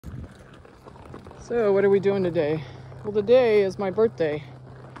So what are we doing today? Well, today is my birthday.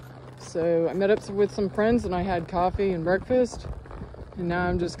 So I met up with some friends and I had coffee and breakfast. And now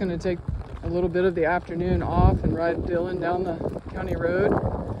I'm just gonna take a little bit of the afternoon off and ride Dylan down the county road.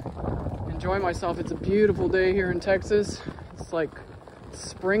 Enjoy myself. It's a beautiful day here in Texas. It's like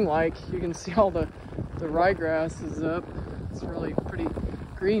spring-like. You can see all the ryegrass is up. It's really pretty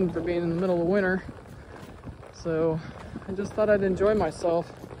green for being in the middle of winter. So I just thought I'd enjoy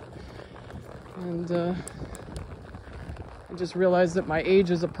myself. And I just realized that my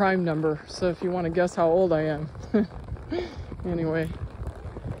age is a prime number. So if you want to guess how old I am. Anyway,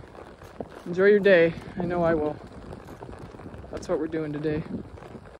 enjoy your day. I know I will. That's what we're doing today.